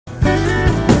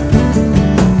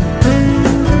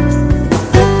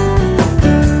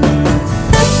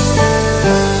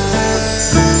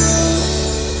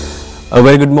A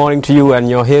very good morning to you, and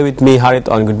you're here with me, Harit,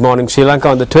 on Good Morning Sri Lanka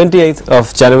on the 28th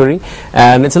of January.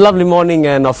 And it's a lovely morning,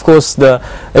 and of course the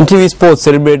Mtv Sports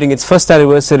celebrating its first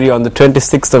anniversary on the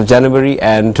 26th of January,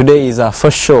 and today is our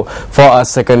first show for our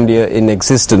second year in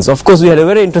existence. Of course, we had a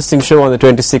very interesting show on the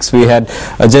 26th. We had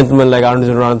a gentleman like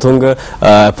Arunjan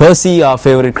Ranatunga, Percy, our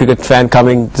favorite cricket fan,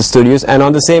 coming to studios, and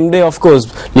on the same day, of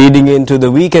course, leading into the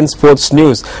weekend sports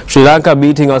news, Sri Lanka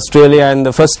beating Australia in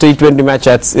the first T20 match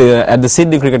at the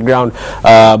Sydney Cricket Ground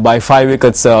by 5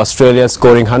 wickets. Australia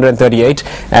scoring 138,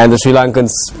 and the Sri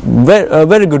Lankans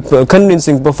very good,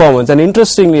 convincing performance, and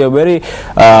interestingly a very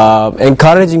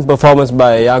encouraging performance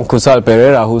by young Kusal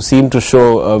Perera, who seemed to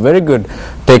show a very good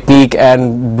technique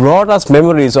and brought us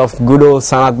memories of good old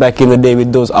Sanath back in the day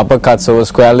with those uppercuts over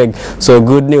square leg. So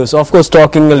good news. Of course,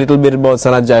 talking a little bit about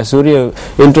Sanath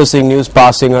Jayasuriya, interesting news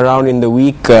passing around in the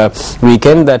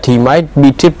weekend that he might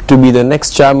be tipped to be the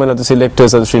next chairman of the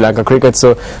selectors of the Sri Lanka cricket.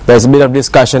 So there's a bit of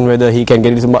discussion whether he can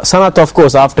get into Sanath, of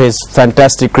course, after his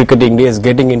fantastic cricketing days,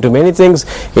 getting into many things,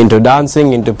 into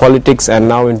dancing, into politics, and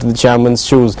now into the chairman's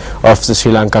shoes of the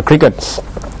Sri Lanka cricket.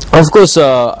 Of course,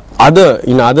 other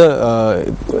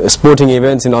sporting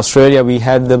events in Australia, we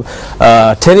had the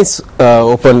tennis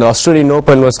Open. The Australian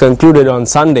Open was concluded on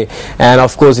Sunday, and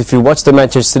of course, if you watch the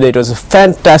match yesterday, it was a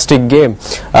fantastic game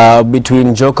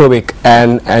between Djokovic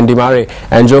and Andy Murray,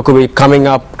 and Djokovic coming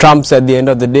up trumps at the end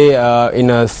of the day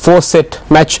in a 4-set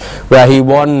match where he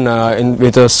won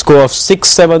with a score of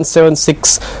 6-7,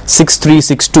 7-6, 6-3,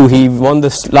 6-2. He won the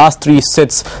last 3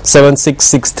 sets 7-6,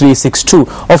 6-3, 6-2.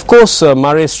 Of course,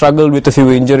 Murray struggled with a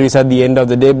few injuries at the end of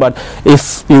the day, but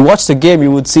if you watch the game, you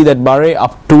would see that Murray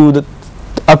up to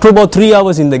about 3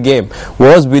 hours in the game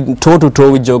was with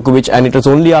toe-to-toe with Djokovic, and it was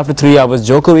only after 3 hours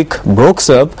Djokovic broke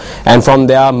serve, and from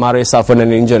there Murray suffered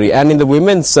an injury. And in the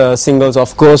women's singles,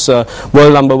 of course,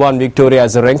 world number 1 Victoria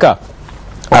Azarenka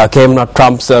came not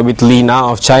trumps with Li Na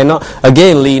of China.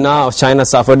 Again, Li Na of China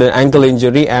suffered an ankle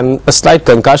injury and a slight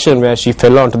concussion where she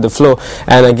fell onto the floor,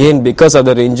 and again because of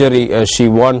that injury she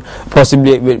won,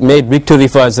 possibly made victory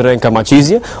for Azarenka much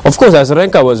easier. Of course,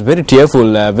 Azarenka was very tearful,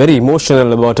 very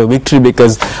emotional about her victory,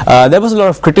 because there was a lot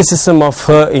of criticism of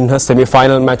her in her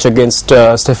semi-final match against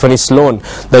Stephanie Sloane,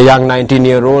 the young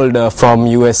 19-year-old from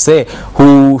USA,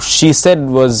 who she said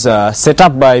was set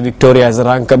up by Victoria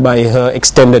Azarenka by her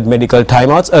extended medical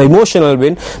timeout. An emotional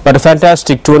win, but a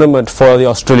fantastic tournament for the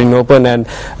Australian Open, and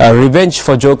revenge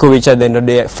for Djokovic at the end of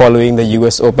the day following the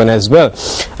US Open as well.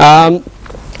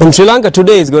 In Sri Lanka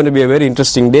today is going to be a very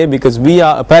interesting day, because we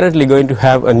are apparently going to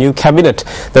have a new cabinet.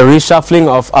 The reshuffling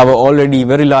of our already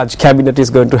very large cabinet is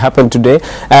going to happen today,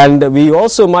 and we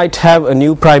also might have a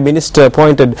new Prime Minister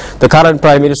appointed. The current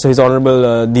Prime Minister, His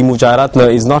Honourable Dimu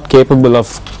Jayaratne, is not capable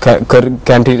of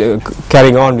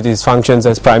carrying on with his functions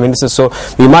as Prime Minister, so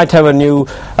we might have a new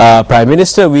Prime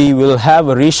Minister. We will have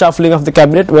a reshuffling of the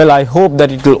cabinet. Well, I hope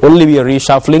that it will only be a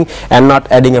reshuffling and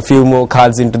not adding a few more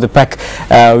cards into the pack.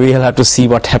 We will have to see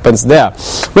what happens there.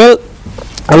 Well,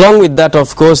 along with that,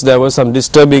 of course, there was some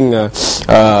disturbing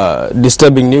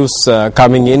news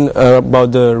coming in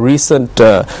about the recent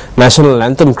national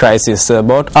anthem crisis.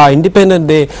 About our Independence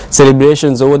Day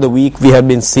celebrations over the week, we have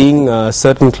been seeing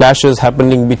certain clashes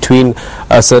happening between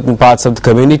certain parts of the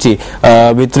community.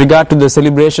 With regard to the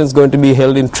celebrations going to be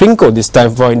held in Trinco this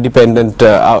time for our Independence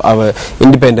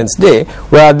Day,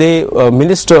 where the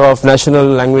Minister of National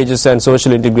Languages and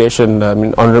Social Integration,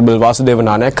 Honorable Vasudevan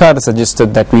Anekar,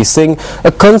 suggested that we sing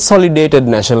a consolidated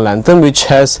national anthem which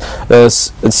has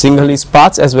Sinhalese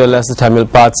parts as well as the Tamil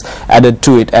parts added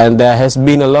to it, and there has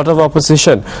been a lot of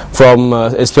opposition from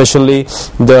especially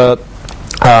the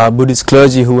Buddhist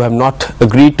clergy, who have not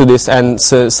agreed to this, and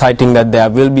citing that there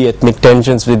will be ethnic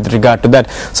tensions with regard to that.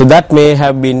 So that may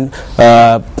have been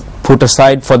put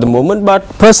aside for the moment, but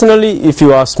personally, if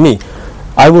you ask me,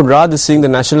 I would rather sing the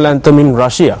national anthem in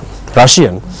Russian,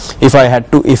 if I had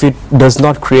to, if it does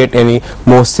not create any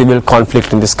more civil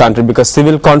conflict in this country, because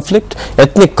civil conflict,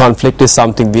 ethnic conflict, is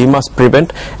something we must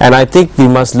prevent, and I think we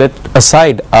must let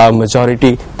aside our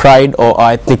majority pride or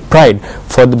our ethnic pride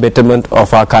for the betterment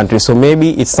of our country. So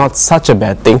maybe it's not such a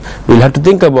bad thing. We'll have to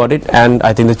think about it, and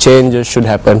I think the changes should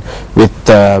happen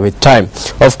with time.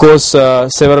 Of course,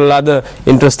 several other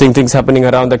interesting things happening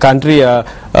around the country.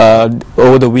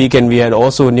 Over the weekend, we had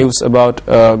also news about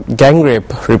gang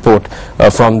rape report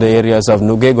from the areas of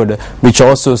Nugegoda, which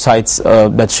also cites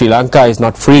that Sri Lanka is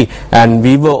not free, and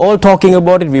we were all talking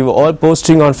about it. We were all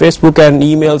posting on Facebook and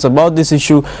emails about this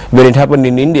issue when it happened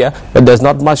in India, but there's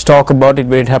not much much talk about it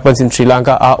when it happens in Sri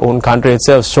Lanka. Our own country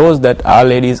itself shows that our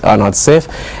ladies are not safe,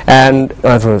 and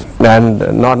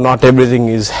not everything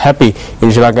is happy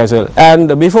in Sri Lanka as well.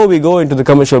 And before we go into the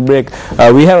commercial break,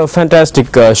 we have a fantastic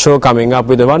show coming up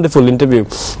with a wonderful interview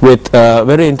with a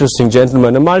very interesting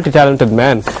gentleman, a multi-talented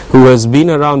man who has been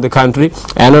around the country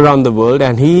and around the world,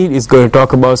 and he is going to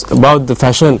talk about the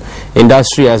fashion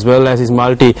industry as well as his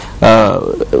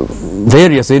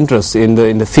various interests in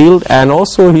the field, and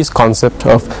also his concept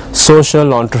of social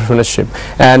entrepreneurship.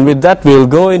 And with that, we'll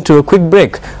go into a quick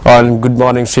break on Good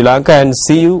Morning Sri Lanka and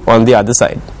see you on the other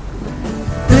side.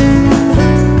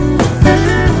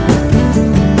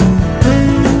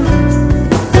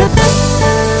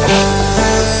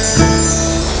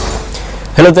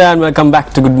 Hello there and welcome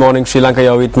back to Good Morning Sri Lanka.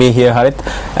 You're with me here, Harit.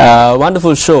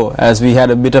 Wonderful show, as we had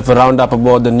a bit of a roundup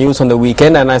about the news on the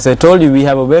weekend, and as I told you, we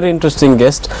have a very interesting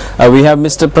guest. We have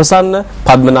Mr. Prasanna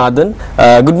Padmanathan.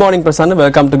 Good morning, Prasanna.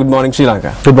 Welcome to Good Morning Sri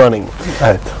Lanka. Good morning,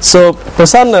 Harit. So,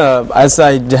 Prasanna, as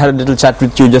I had a little chat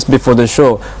with you just before the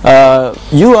show,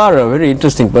 you are a very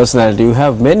interesting personality. You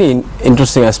have many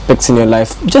interesting aspects in your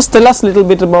life. Just tell us a little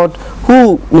bit about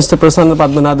who Mr. Prasanna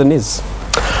Padmanathan is.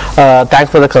 Thanks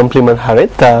for the compliment,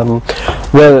 Harit.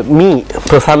 Well, me,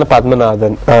 Prasanna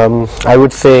Padmanathan, I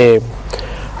would say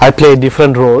I play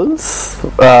different roles,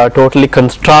 totally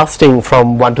contrasting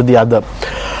from one to the other.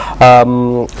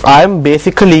 I'm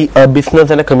basically a business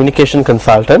and a communication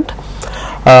consultant,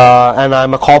 and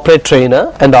I'm a corporate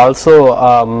trainer, and also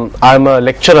I'm a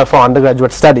lecturer for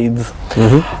undergraduate studies.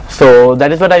 So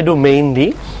that is what I do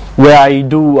mainly, where I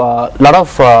do a lot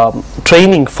of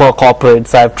training for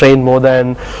corporates. I've trained more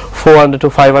than 400 to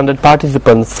 500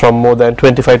 participants from more than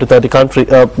 25 to 30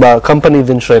 companies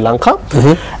in Sri Lanka,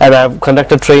 and I've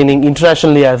conducted training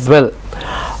internationally as well.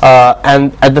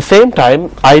 And at the same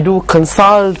time, I do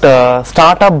consult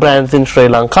startup brands in Sri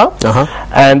Lanka,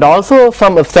 and also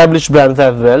some established brands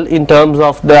as well, in terms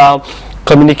of their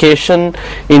communication,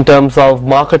 in terms of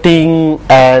marketing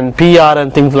and PR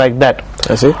and things like that.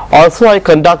 I see. Also, I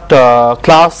conduct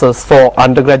classes for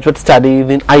undergraduate studies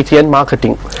in IT and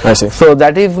marketing. I see. So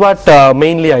that is what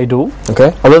mainly I do.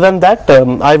 Okay. Other than that,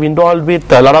 I'm involved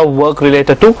with a lot of work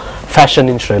related to fashion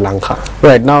in Sri Lanka.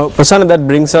 Right. Now, Prasanna, that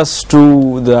brings us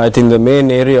to the main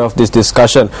area of this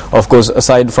discussion. Of course,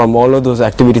 aside from all of those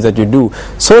activities that you do,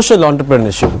 social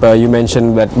entrepreneurship. You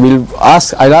mentioned that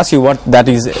I'll ask you what that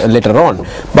is later on.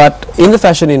 But in the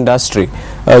fashion industry,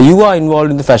 you are involved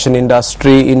in the fashion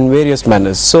industry in various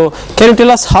manners. So, can you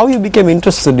tell us how you became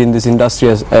interested in this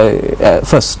industry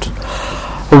first?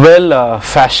 Well,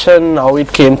 fashion, how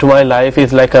it came to my life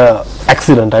is like a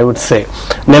accident, I would say.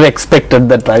 Never expected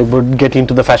that I would get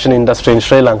into the fashion industry in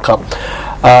Sri Lanka.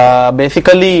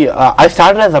 Basically, I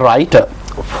started as a writer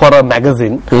for a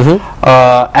magazine,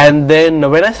 and then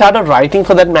when I started writing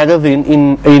for that magazine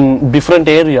in different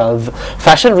areas,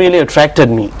 fashion really attracted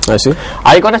me. I see.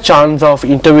 I got a chance of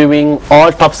interviewing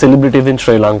all top celebrities in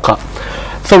Sri Lanka.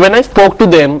 So when I spoke to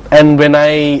them, and when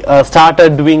I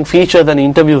started doing features and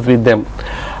interviews with them,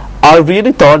 I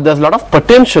really thought there's a lot of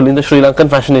potential in the Sri Lankan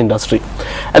fashion industry.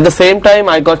 At the same time,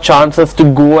 I got chances to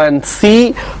go and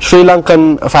see Sri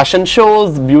Lankan fashion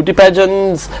shows, beauty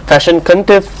pageants, fashion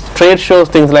contests, trade shows,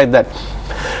 things like that.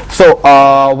 So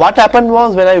what happened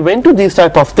was, when I went to these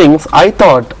type of things, I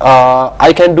thought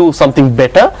I can do something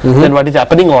better than what is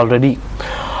happening already,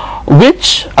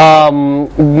 which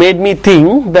made me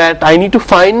think that I need to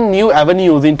find new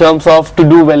avenues in terms of to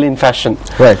do well in fashion.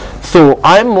 Right. So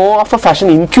I'm more of a fashion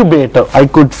incubator, I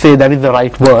could say that is the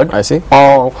right word. I see.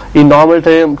 Or in normal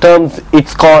terms,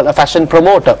 it's called a fashion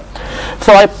promoter.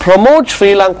 So I promote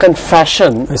Sri Lankan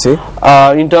fashion, I see.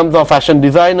 In terms of fashion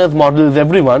designers, models,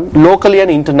 everyone, locally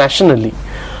and internationally,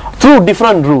 through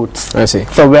different routes. I see.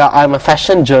 So where I'm a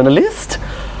fashion journalist,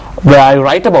 where I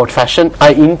write about fashion,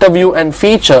 I interview and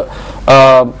feature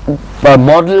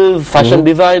models, fashion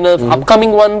designers,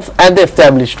 upcoming ones and the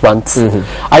established ones.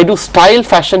 I do style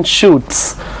fashion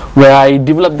shoots, where I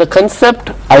develop the concept,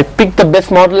 I pick the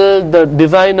best model, the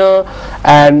designer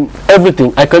and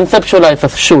everything. I conceptualize a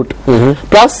shoot.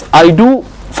 Plus I do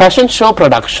fashion show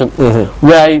production,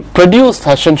 where I produce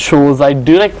fashion shows, I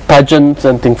direct pageants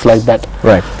and things like that.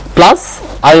 Right. Plus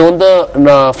I own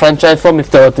the franchise for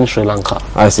Mr. Earth in Sri Lanka.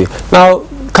 I see. Now,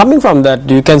 coming from that,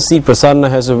 you can see Prasanna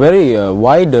has a very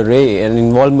wide array and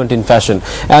involvement in fashion,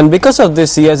 and because of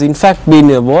this, he has in fact been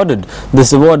awarded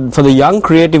this award for the young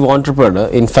creative entrepreneur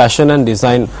in fashion and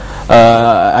design.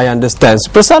 I understand.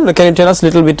 So, Prasanna, can you tell us a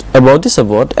little bit about this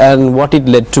award and what it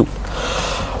led to?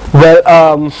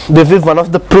 Well, this is one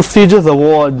of the prestigious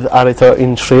awards, Arita,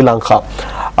 in Sri Lanka.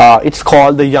 It's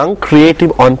called the Young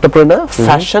Creative Entrepreneur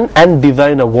Fashion and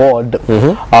Design Award.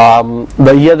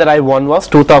 The year that I won was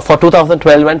for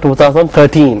 2012 and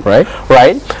 2013. Right.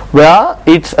 Where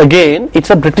it's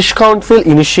a British Council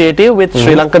initiative with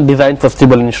Sri Lankan Design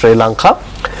Festival in Sri Lanka,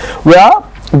 where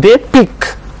they pick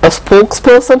a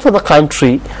spokesperson for the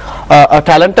country, a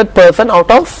talented person out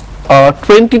of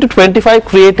 20 to 25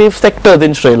 creative sectors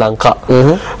in Sri Lanka.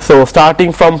 So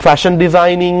starting from fashion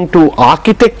designing to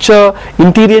architecture,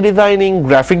 interior designing,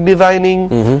 graphic designing,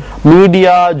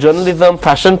 media, journalism,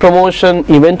 fashion promotion,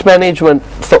 event management.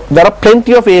 So there are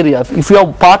plenty of areas. If you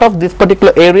are part of this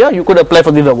particular area, you could apply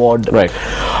for this award. Right.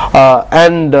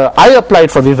 And I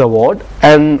applied for this award,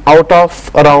 and out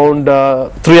of around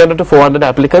 300 to 400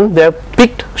 applicants, they have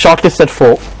picked shortlisted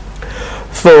 4.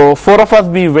 So 4 of us,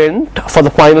 we went for the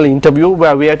final interview,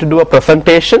 where we had to do a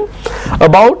presentation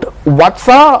about what's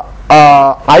our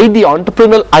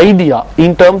entrepreneurial idea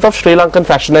in terms of Sri Lankan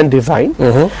fashion and design,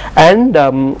 and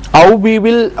how we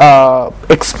will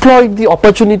exploit the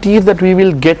opportunities that we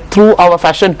will get through our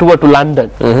fashion tour to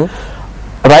London.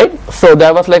 Right. So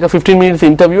there was like a 15 minutes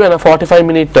interview and a 15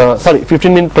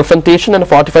 minute presentation and a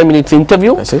 45 minutes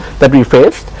interview that we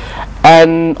faced.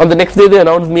 And on the next day, they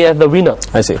announced me as the winner.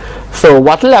 I see. So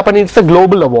what will happen? It's a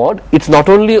global award. It's not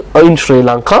only in Sri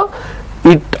Lanka.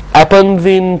 It happens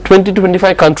in 20 to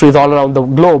 25 countries all around the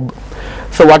globe.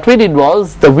 So what we did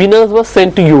was, the winners were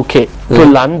sent to UK, to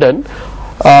London,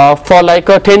 for like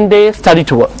a 10-day study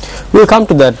tour. We'll come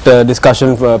to that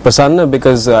discussion, Prasanna,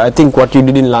 because I think what you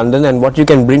did in London and what you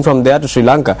can bring from there to Sri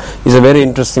Lanka is a very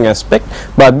interesting aspect.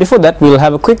 But before that, we'll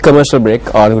have a quick commercial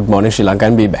break on Good Morning Sri Lanka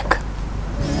and be back.